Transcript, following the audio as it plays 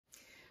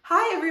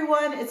Hi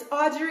everyone, it's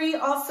Audrey,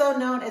 also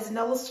known as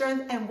Noble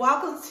Strength, and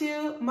welcome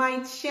to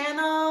my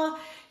channel.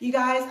 You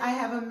guys, I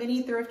have a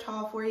mini thrift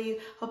haul for you.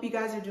 Hope you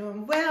guys are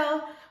doing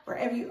well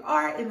wherever you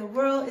are in the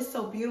world. It's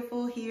so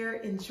beautiful here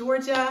in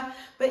Georgia.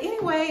 But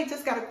anyway,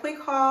 just got a quick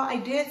haul. I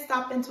did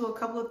stop into a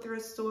couple of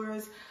thrift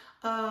stores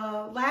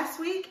last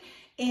week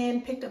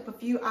and picked up a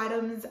few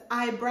items.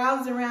 I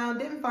browsed around,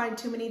 didn't find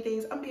too many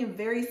things. I'm being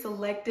very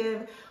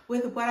selective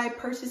with what I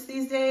purchase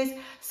these days.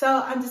 So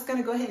I'm just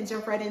gonna go ahead and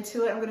jump right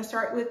into it. I'm gonna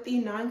start with the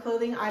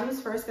non-clothing items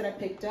first that I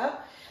picked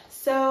up.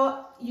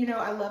 So, you know,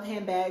 I love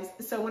handbags.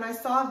 So when I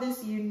saw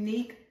this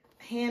unique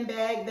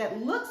handbag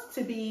that looks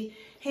to be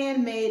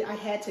handmade, I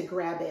had to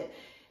grab it.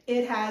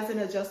 It has an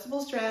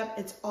adjustable strap.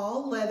 It's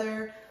all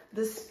leather.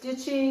 The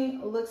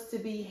stitching looks to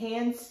be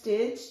hand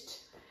stitched.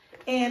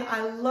 And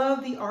I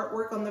love the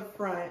artwork on the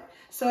front.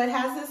 So it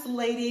has this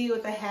lady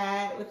with a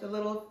hat with a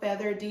little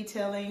feather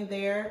detailing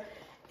there,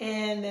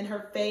 and then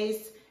her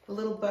face, a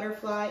little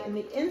butterfly, and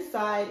the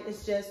inside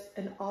is just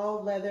an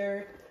all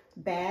leather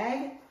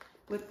bag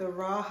with the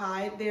raw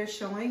hide there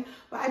showing.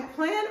 But I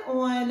plan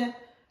on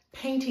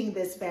painting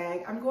this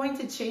bag. I'm going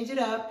to change it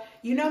up.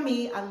 You know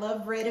me, I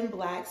love red and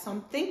black, so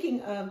I'm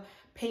thinking of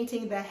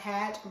painting the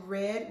hat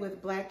red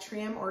with black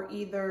trim, or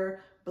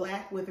either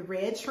black with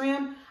red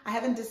trim. I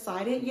haven't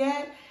decided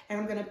yet, and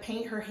I'm gonna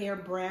paint her hair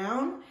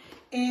brown.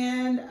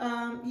 And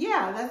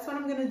yeah, that's what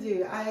I'm gonna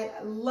do. I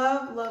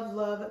love, love,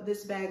 love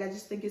this bag. I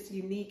just think it's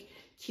unique,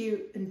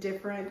 cute, and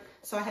different.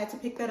 So I had to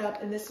pick that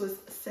up, and this was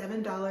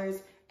 $7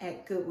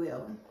 at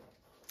Goodwill.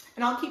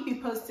 And I'll keep you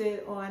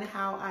posted on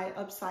how I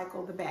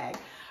upcycle the bag.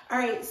 All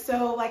right,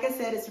 so like I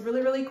said, it's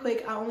really, really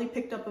quick. I only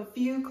picked up a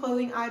few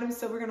clothing items,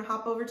 so we're gonna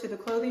hop over to the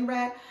clothing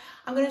rack.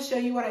 I'm gonna show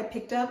you what I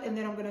picked up, and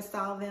then I'm gonna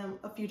style them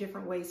a few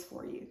different ways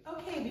for you.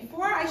 Okay,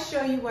 before I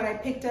show you what I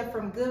picked up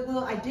from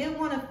Goodwill, I did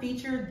wanna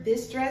feature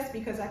this dress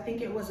because I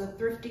think it was a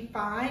thrifty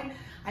find.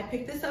 I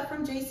picked this up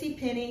from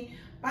JCPenney.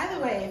 By the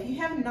way, if you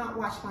have not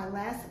watched my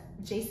last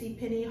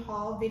JCPenney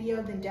haul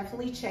video, then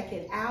definitely check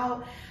it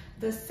out.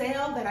 The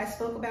sale that I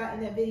spoke about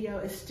in that video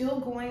is still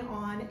going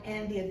on,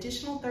 and the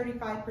additional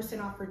 35%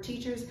 off for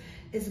teachers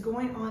is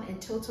going on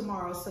until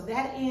tomorrow. So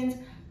that ends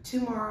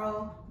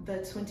tomorrow, the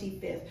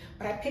 25th.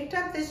 But I picked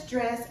up this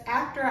dress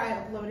after I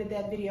uploaded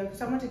that video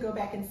because I wanted to go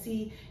back and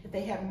see if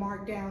they have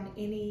marked down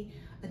any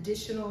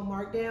additional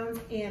markdowns,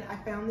 and I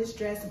found this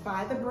dress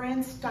by the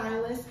brand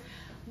Stylist.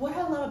 What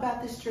I love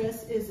about this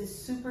dress is it's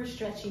super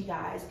stretchy,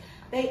 guys.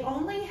 They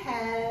only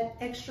had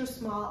extra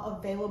small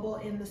available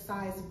in the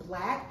size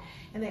black,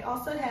 and they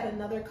also had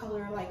another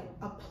color, like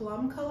a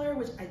plum color,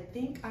 which I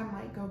think I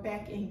might go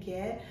back and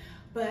get.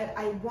 But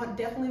I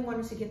definitely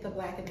wanted to get the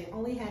black, and they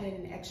only had it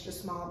in extra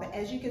small. But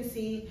as you can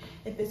see,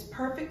 it fits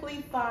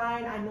perfectly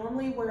fine. I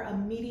normally wear a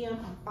medium.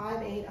 I'm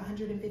 5'8",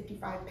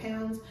 155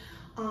 pounds.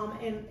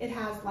 And it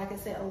has, like I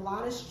said, a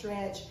lot of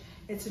stretch.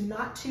 It's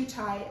not too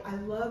tight. I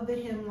love the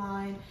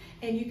hemline,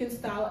 and you can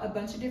style it a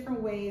bunch of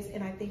different ways,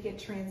 and I think it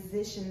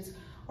transitions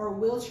or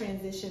will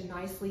transition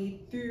nicely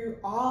through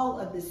all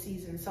of the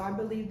seasons. So I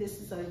believe this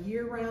is a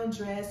year-round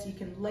dress. You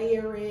can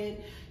layer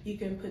it, you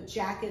can put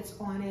jackets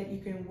on it, you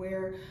can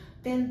wear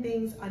thin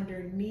things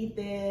underneath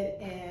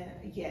it, and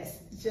yes,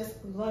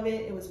 just love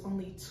it. It was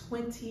only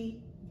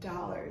 $20,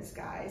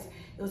 guys.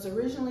 It was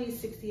originally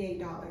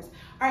 $68. All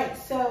right,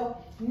 so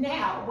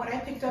now what I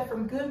picked up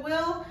from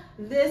Goodwill,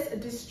 this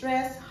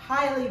distressed,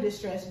 highly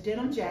distressed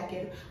denim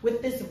jacket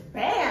with this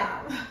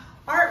BAM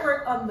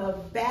artwork on the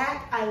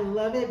back. I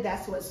love it.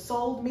 That's what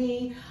sold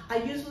me. I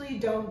usually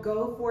don't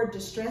go for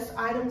distressed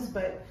items,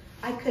 but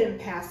I couldn't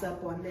pass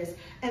up on this.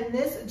 And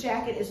this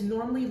jacket is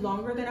normally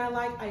longer than I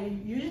like. I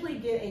usually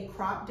get a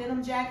crop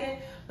denim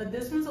jacket, but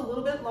this one's a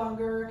little bit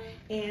longer,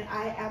 and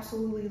I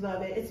absolutely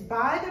love it. It's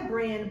by the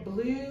brand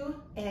Blue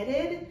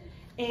Edit,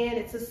 and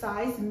it's a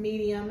size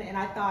medium, and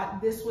I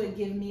thought this would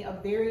give me a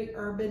very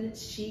urban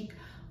chic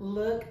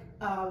look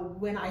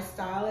when I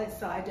style it.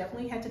 So I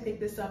definitely had to pick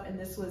this up, and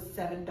this was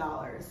 $7.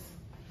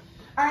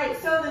 All right,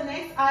 so the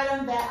next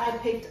item that I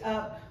picked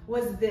up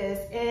was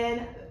this,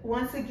 and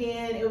once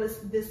again, it was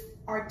this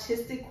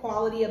artistic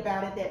quality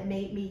about it that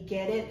made me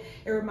get it.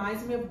 It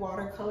reminds me of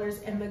watercolors,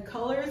 and the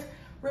colors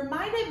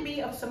reminded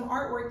me of some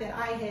artwork that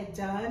I had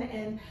done,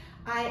 and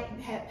I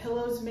had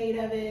pillows made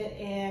of it,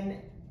 and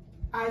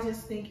I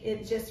just think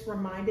it just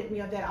reminded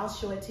me of that. I'll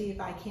show it to you if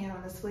I can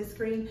on the split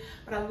screen,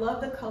 but I love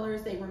the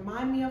colors. They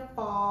remind me of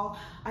fall.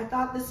 I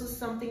thought this was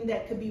something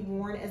that could be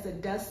worn as a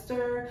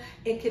duster.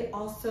 It could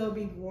also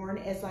be worn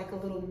as like a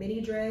little mini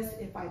dress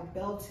if I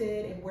belt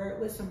it and wear it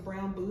with some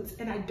brown boots,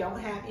 and I don't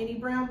have any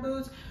brown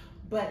boots,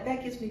 but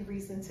that gives me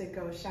reason to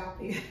go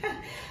shopping.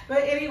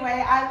 But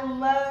anyway, I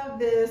love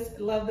this,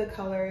 love the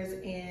colors,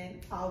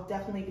 and I'll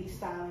definitely be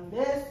styling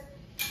this.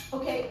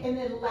 Okay, and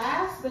then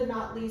last but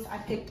not least, I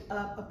picked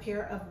up a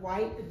pair of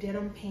white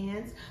denim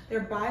pants.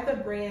 They're by the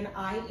brand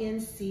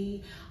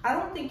INC. I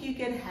don't think you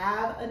can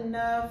have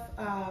enough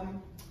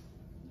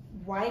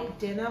white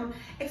denim,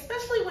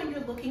 especially when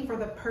you're looking for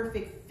the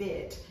perfect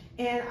fit.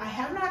 And I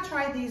have not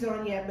tried these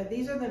on yet, but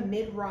these are the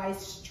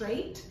mid-rise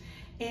straight.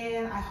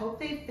 and I hope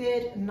they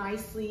fit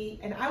nicely,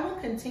 and I will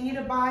continue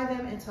to buy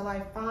them until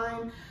I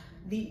find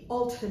the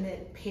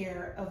ultimate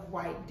pair of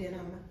white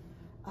denim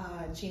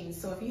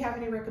jeans. So if you have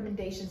any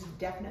recommendations,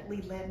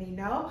 definitely let me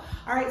know.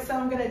 All right, so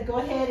I'm gonna go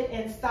ahead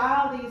and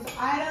style these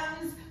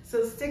items,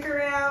 so stick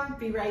around,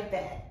 be right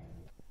back.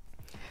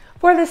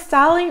 For the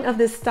styling of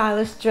this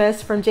stylish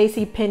dress from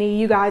JCPenney,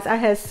 you guys, I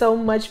had so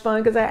much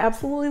fun because I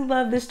absolutely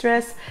love this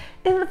dress.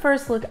 In the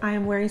first look, I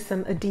am wearing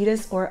some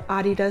Adidas, or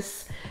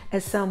Adidas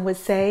as some would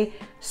say,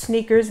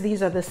 sneakers.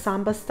 These are the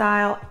Samba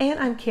style, and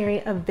I'm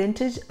carrying a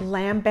vintage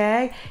lamb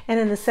bag. And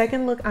in the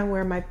second look, I'm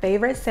wearing my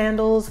favorite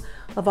sandals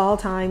of all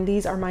time.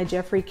 These are my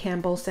Jeffrey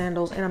Campbell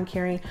sandals, and I'm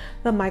carrying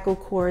the Michael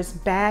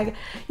Kors bag.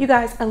 You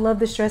guys, I love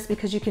this dress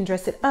because you can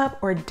dress it up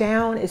or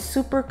down. It's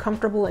super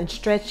comfortable and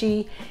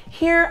stretchy.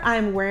 Here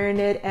I'm wearing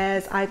it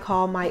as I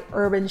call my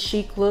urban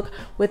chic look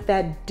with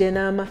that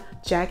denim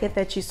jacket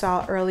that you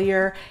saw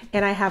earlier,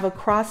 and I have a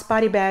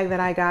crossbody bag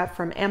that I got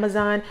from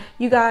Amazon.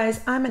 You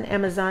guys, I'm an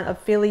Amazon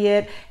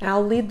affiliate, and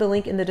I'll leave the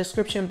link in the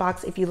description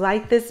box. If you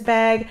like this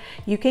bag,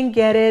 you can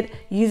get it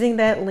using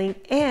that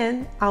link,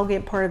 and I'll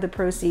get part of the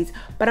proceeds.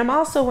 But I'm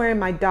also wearing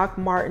my Doc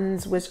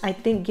Martens, which I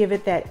think give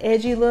it that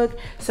edgy look.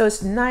 So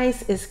it's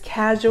nice, it's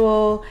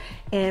casual,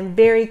 and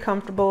very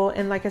comfortable.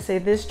 And like I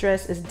said, this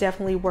dress is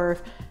definitely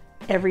worth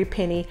every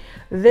penny.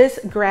 This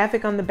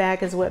graphic on the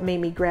back is what made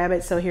me grab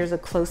it, so here's a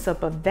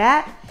close-up of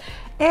that.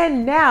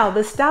 And now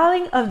the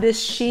styling of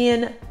this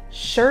Shein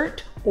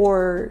shirt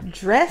or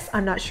dress,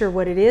 I'm not sure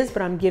what it is,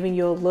 but I'm giving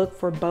you a look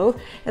for both.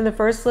 In the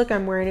first look,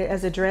 I'm wearing it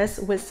as a dress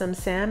with some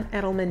Sam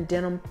Edelman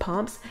denim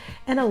pumps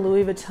and a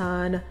Louis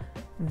Vuitton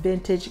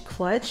vintage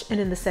clutch. And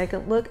in the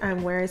second look,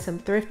 I'm wearing some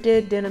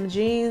thrifted denim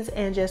jeans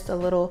and just a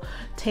little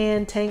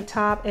tan tank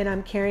top, and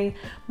I'm carrying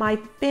my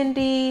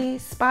Fendi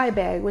spy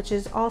bag, which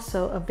is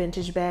also a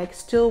vintage bag,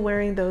 still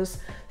wearing those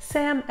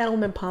Sam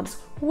Edelman pumps.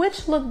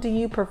 Which look do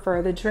you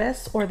prefer, the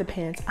dress or the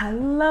pants? I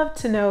love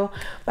to know,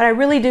 but I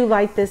really do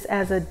like this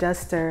as a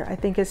duster. I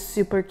think it's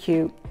super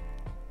cute.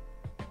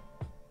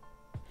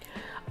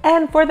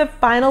 And for the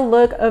final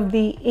look of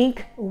the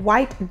ink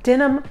white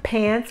denim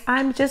pants,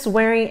 I'm just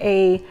wearing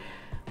a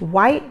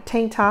white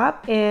tank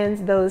top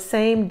and those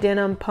same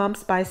denim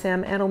pumps by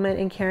Sam Edelman,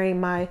 and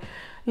carrying my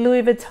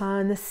Louis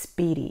Vuitton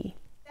Speedy.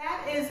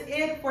 That is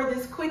it for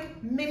this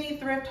quick mini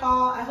thrift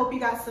haul. I hope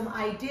you got some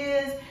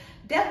ideas.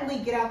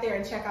 Definitely get out there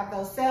and check out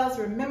those sales.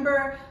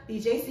 Remember,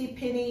 the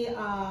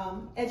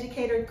JCPenney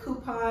educator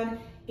coupon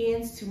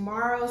ends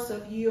tomorrow. So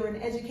if you're an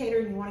educator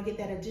and you want to get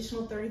that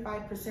additional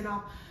 35%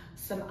 off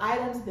some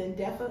items, then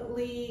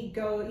definitely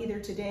go either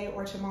today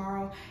or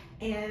tomorrow.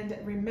 And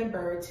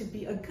remember to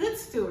be a good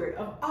steward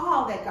of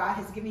all that God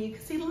has given you,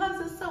 because He loves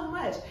us so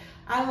much.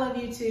 I love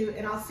you too,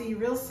 and I'll see you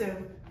real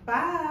soon.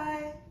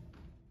 Bye.